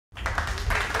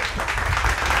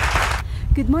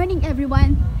Good morning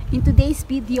everyone. In today's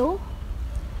video,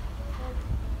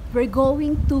 we're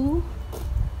going to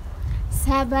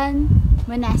Sevan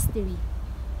Monastery.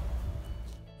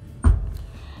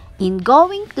 In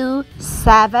going to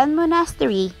Sevan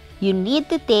Monastery, you need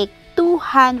to take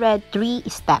 203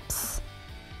 steps.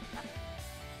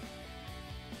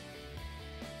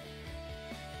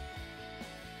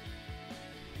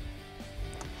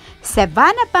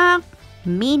 Sevanavank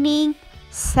meaning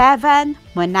Sevan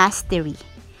Monastery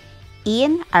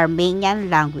in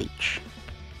Armenian language.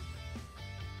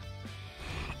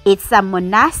 It's a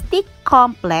monastic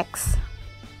complex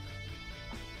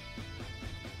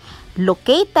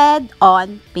located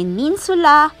on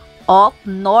peninsula of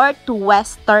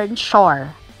northwestern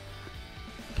shore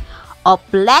of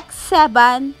Lake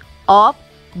Sevan of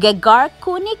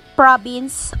Gegharkunik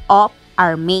Province of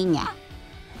Armenia,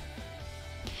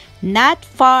 not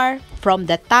far from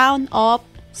the town of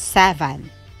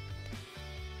Sevan.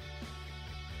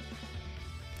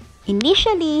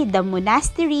 Initially, the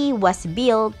monastery was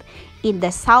built in the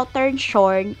southern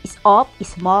shore of a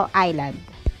small island.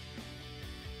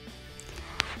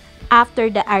 After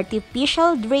the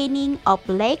artificial draining of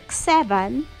Lake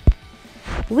Sevan,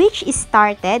 which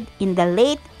started in the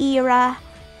late era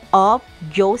of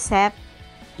Joseph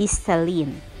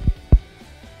Stalin,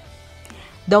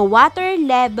 the water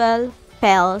level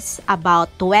fell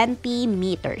about 20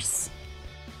 meters,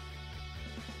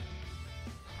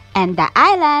 and the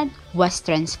island was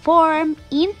transformed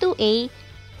into a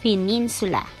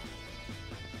peninsula.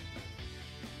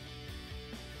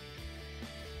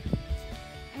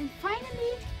 And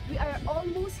finally, we are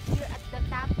almost here at the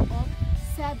top of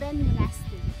Sevan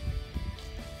Monastery.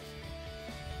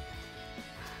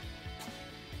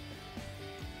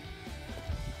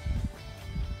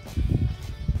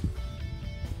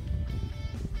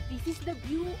 This is the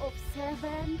view of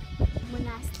Sevan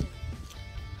Monastery.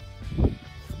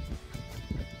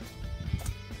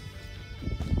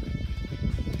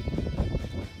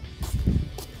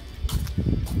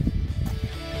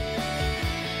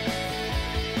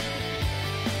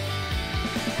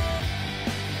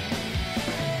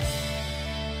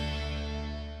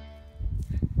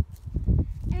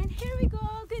 And here we go.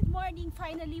 Good morning.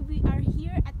 Finally, we are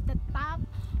here at the top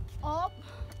of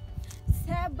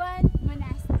Sevan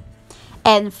Monastery.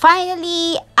 And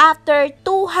finally, after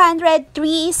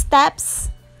 203 steps,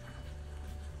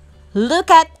 look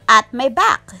at my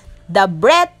back, the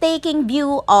breathtaking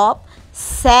view of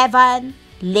Sevan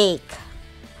Lake.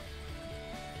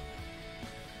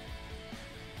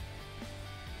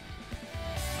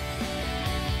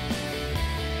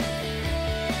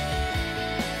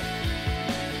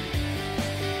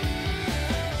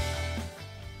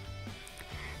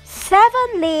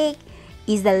 Sevan Lake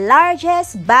is the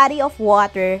largest body of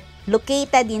water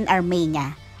located in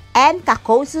Armenia and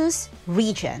Caucasus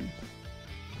region.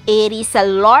 It is the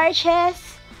largest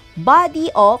body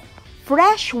of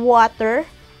fresh water,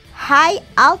 high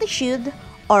altitude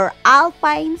or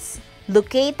alpines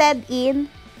located in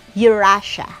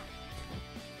Eurasia.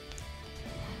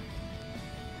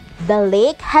 The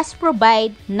lake has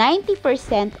provided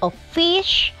 90% of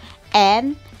fish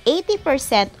and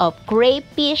 80% of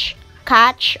crayfish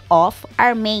catch of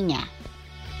Armenia.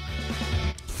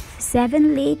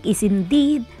 Sevan Lake is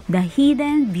indeed the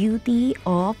hidden beauty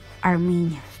of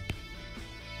Armenia.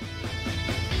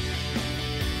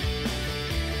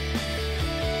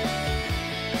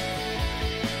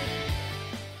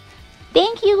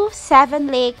 Thank you,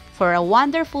 Sevan Lake, for a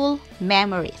wonderful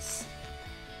memories.